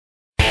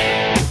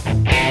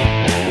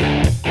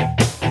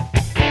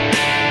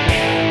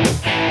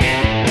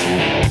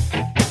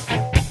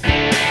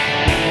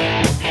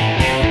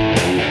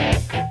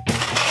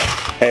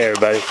Hey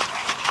everybody,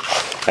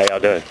 how y'all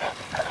doing?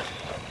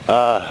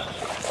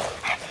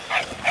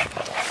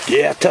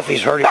 Yeah,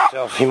 Tuffy's hurt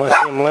himself. You might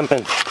see him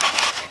limping.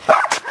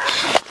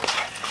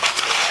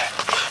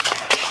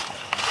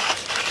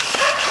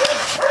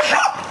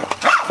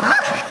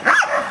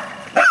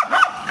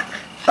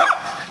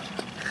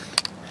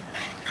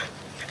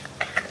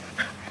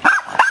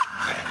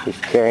 He's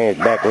carrying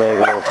his back leg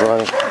a little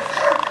funny. See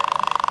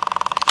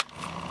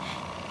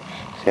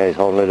how he's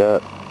holding it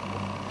up?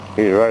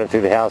 He was running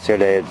through the house the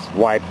other day. It's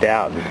wiped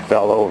out and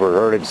fell over,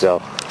 hurt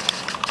himself.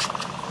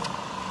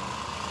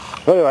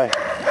 But anyway,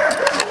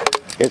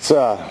 it's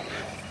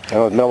it's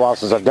been a while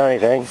since I've done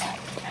anything,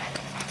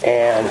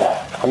 and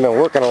I've been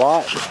working a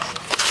lot.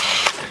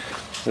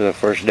 This is the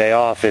first day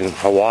off in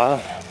a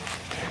while.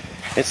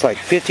 It's like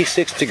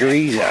 56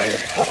 degrees out here.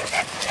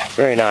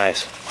 Very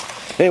nice.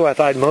 Anyway, I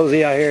thought I'd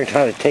mosey out here and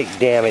try to check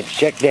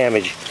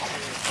damage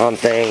on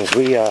things.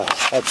 We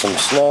had some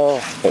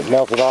snow that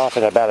melted off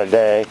in about a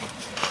day.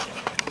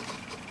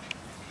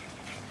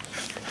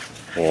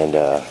 And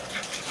I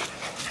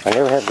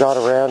never have got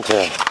around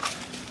to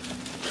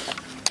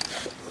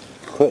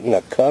putting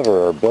a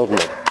cover or building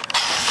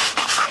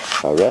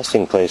a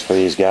resting place for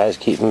these guys,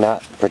 keep them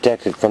out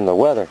protected from the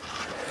weather.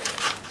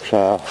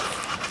 So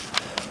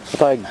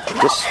if I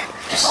just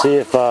see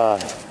if I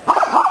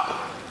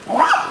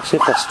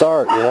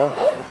start, you know.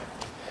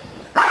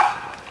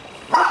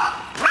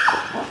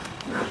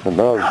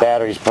 The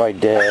battery's probably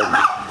dead,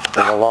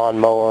 and the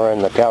lawnmower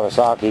and the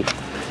Kawasaki,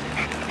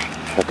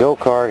 the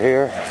go-kart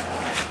here.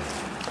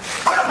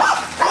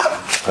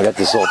 I got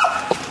this little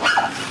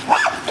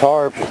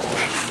tarp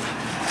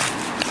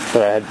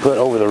that I had put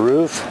over the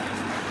roof.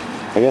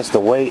 I guess the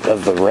weight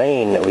of the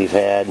rain that we've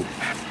had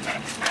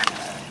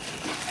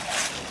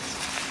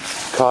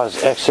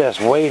caused excess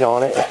weight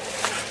on it.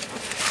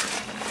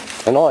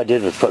 And all I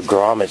did was put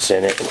grommets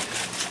in it,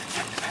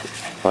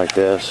 like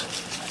this,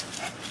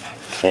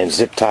 and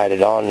zip tied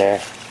it on there.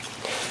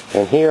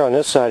 And here on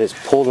this side it's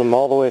pulled them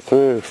all the way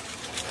through.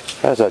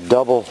 That's a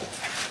double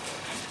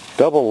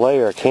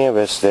layer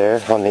canvas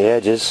there on the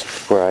edges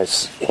where I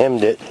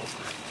hemmed it.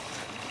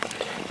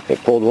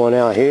 It pulled one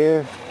out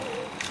here.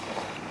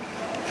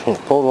 It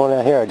pulled one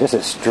out here. I guess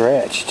it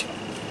stretched.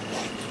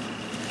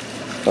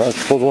 It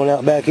pulled one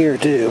out back here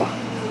too.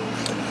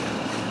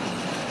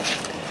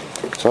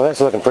 So that's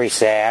looking pretty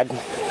sad.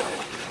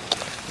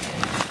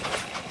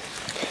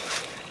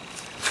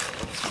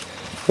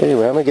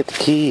 Anyway, I'm gonna get the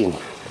key and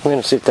I'm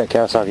gonna see if that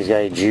Kawasaki's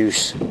got any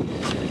juice.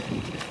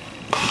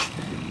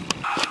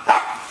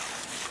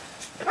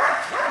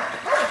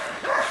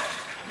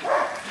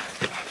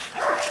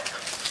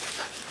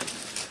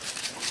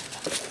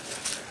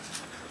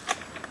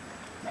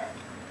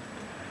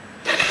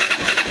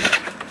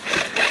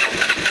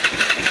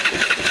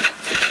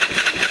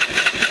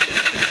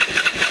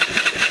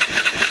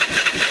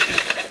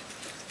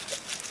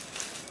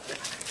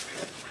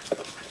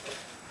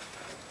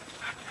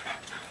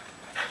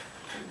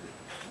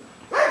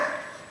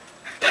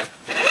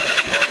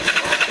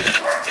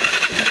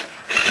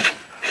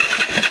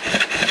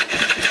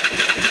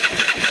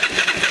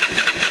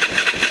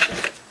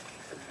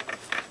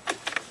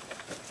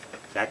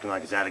 Acting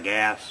like it's out of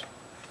gas.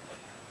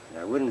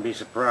 I wouldn't be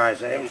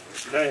surprised. I haven't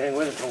done anything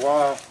with it for a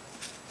while.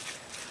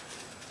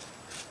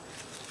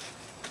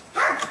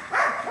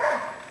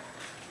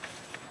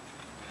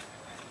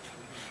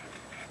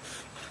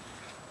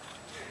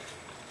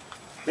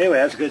 Anyway,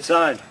 that's a good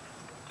sign.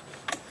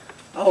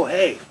 Oh,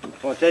 hey, I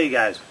want to tell you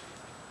guys.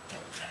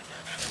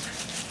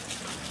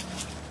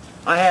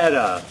 I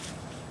had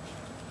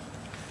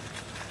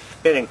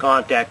been in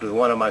contact with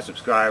one of my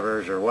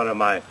subscribers or one of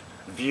my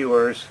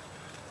viewers.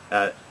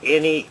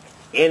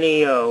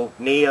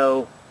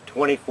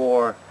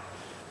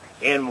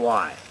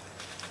 Neo24NY,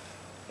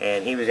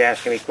 and he was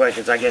asking me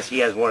questions. I guess he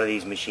has one of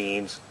these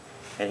machines,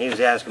 and he was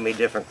asking me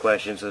different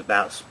questions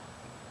about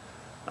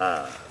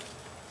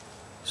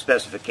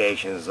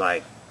specifications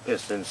like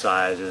piston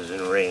sizes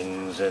and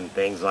rings and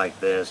things like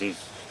this. He's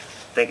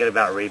thinking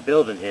about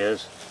rebuilding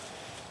his,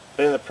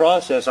 but in the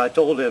process I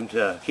told him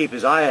to keep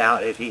his eye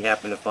out if he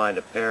happened to find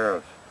a pair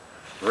of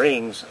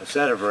rings, a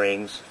set of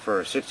rings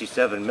for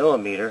 67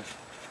 millimeter,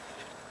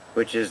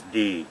 which is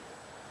the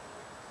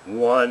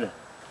 1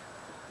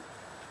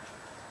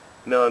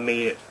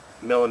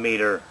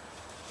 millimeter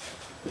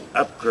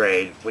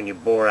upgrade when you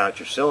bore out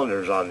your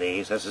cylinders on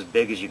these. That's as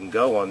big as you can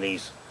go on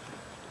these.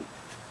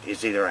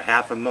 It's either a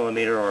half a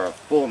millimeter or a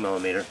full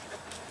millimeter.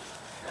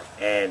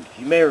 And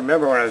you may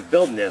remember when I was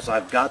building this,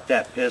 I've got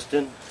that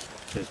piston,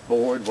 this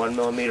bored 1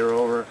 millimeter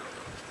over.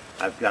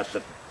 I've got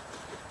the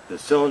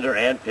cylinder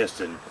and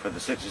piston for the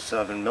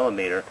 67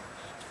 millimeter,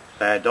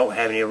 but I don't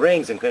have any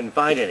rings and couldn't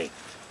find any.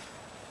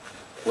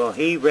 Well,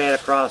 he ran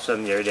across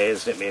them the other day and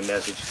sent me a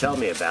message to tell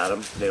me about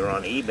them. They were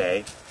on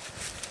eBay,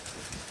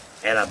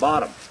 and I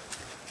bought them.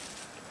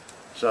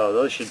 So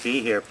those should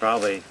be here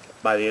probably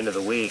by the end of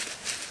the week.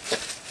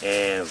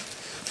 And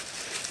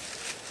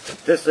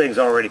this thing's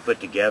already put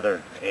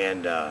together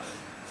and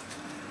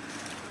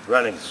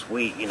running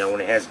sweet, you know,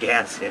 when it has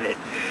gas in it.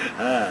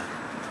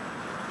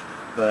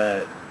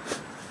 but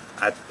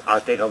I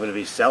think I'm going to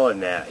be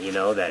selling that, you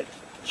know, that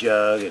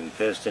jug and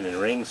piston and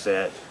ring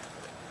set.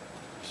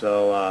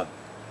 So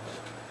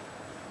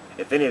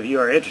if any of you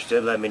are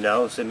interested, let me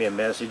know, send me a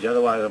message.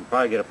 Otherwise, I'm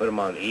probably going to put them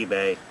on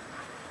eBay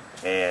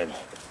and,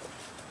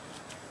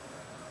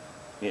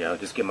 you know,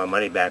 just get my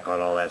money back on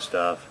all that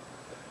stuff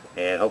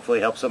and hopefully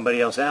help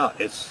somebody else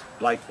out. It's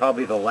like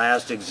probably the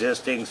last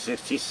existing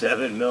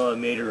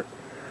 67mm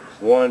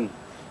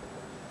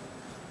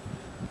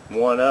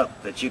one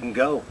up that you can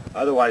go.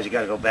 Otherwise, you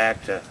got to go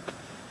back to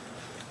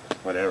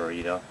whatever,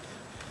 you know.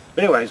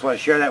 But anyway, I just want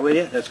to share that with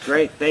you. That's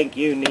great. Thank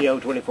you,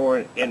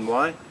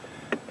 Neo24NY,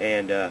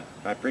 and I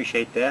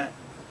appreciate that.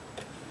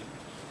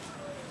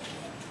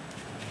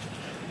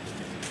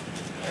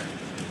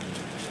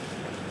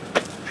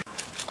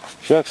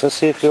 Shucks, let's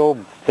see if the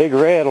old Big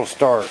Red will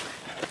start,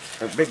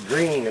 or Big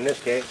Green in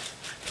this case.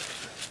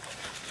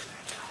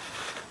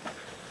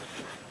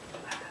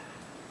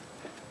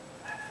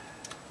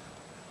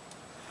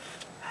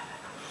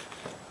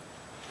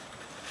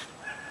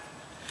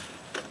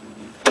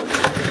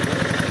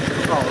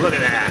 Oh, look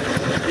at that.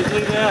 Did you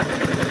see that?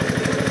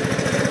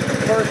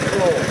 First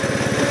roll.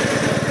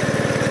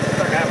 Looks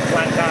like I have a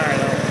flat tire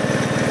though.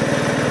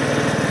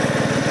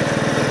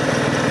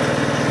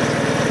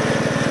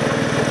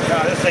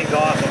 God, this thing's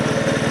awesome.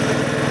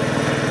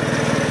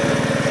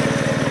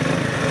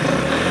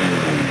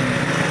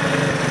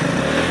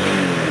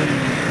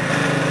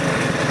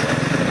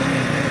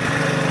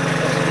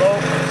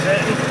 Slope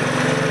setting.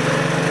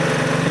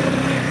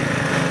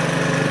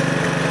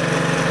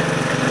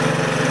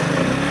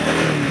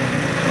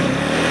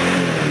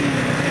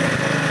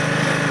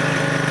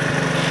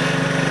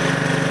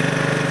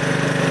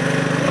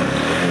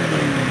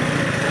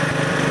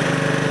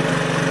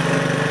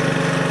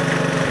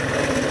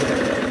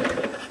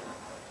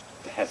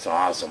 That's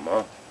awesome,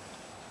 huh?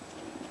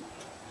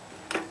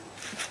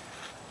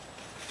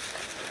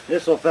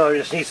 This little fella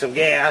just needs some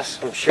gas,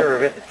 I'm sure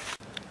of it.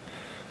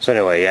 So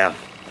anyway, yeah,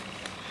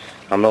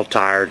 I'm a little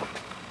tired.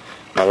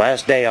 My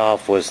last day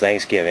off was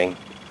Thanksgiving,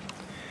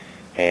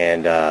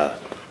 and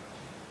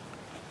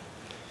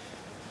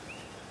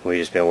we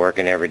just been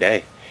working every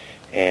day.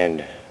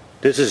 And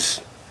this is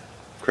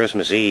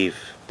Christmas Eve,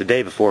 the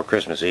day before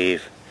Christmas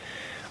Eve.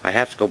 I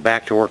have to go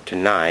back to work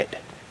tonight,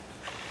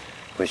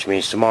 which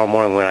means tomorrow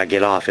morning when I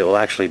get off, it will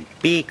actually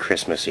be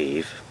Christmas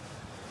Eve.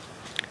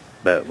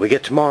 But we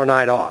get tomorrow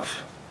night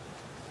off.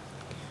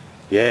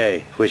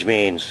 Yay, which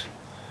means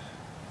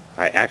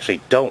I actually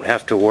don't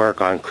have to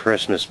work on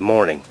Christmas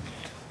morning.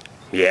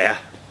 Yeah,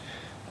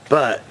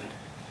 but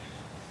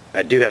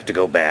I do have to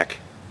go back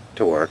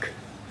to work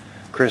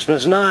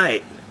Christmas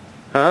night.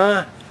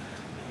 Huh?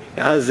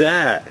 How's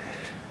that?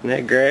 Isn't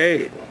that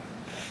great?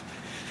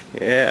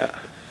 Yeah,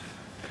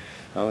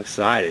 I'm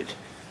excited.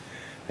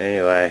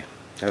 Anyway,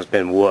 I've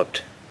been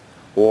whooped.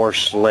 War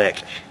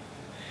slick.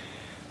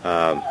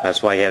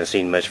 That's why you haven't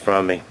seen much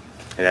from me.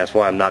 And that's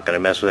why I'm not going to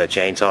mess with that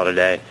chainsaw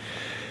today.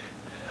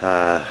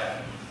 But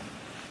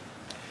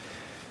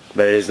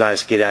it is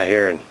nice to get out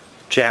here and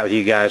chat with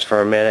you guys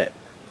for a minute.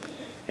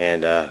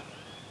 And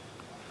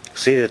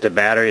see that the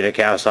battery in the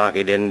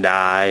Kawasaki didn't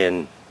die.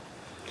 And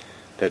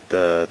that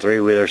the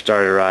three-wheeler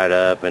started right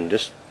up. And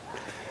just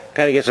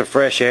kind of get some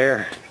fresh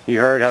air.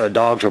 You heard how the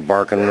dogs were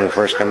barking when we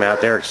first come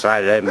out. They're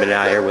excited. I haven't been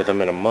out here with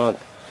them in a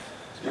month.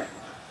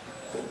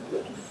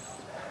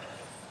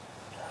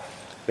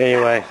 But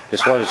anyway,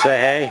 just wanted to say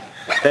hey,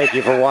 thank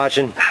you for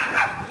watching,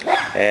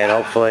 and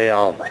hopefully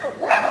I'll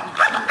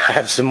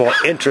have some more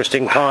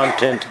interesting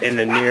content in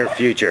the near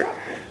future.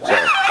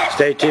 So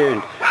stay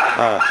tuned.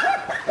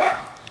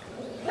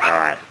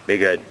 Alright, be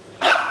good.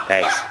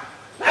 Thanks.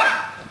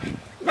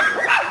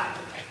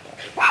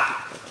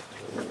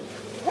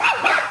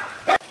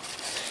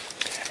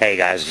 Hey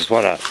guys, just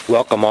want to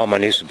welcome all my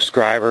new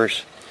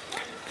subscribers.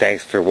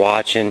 Thanks for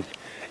watching,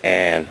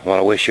 and want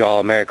to wish you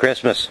all a Merry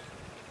Christmas.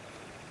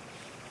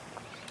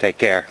 Take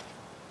care.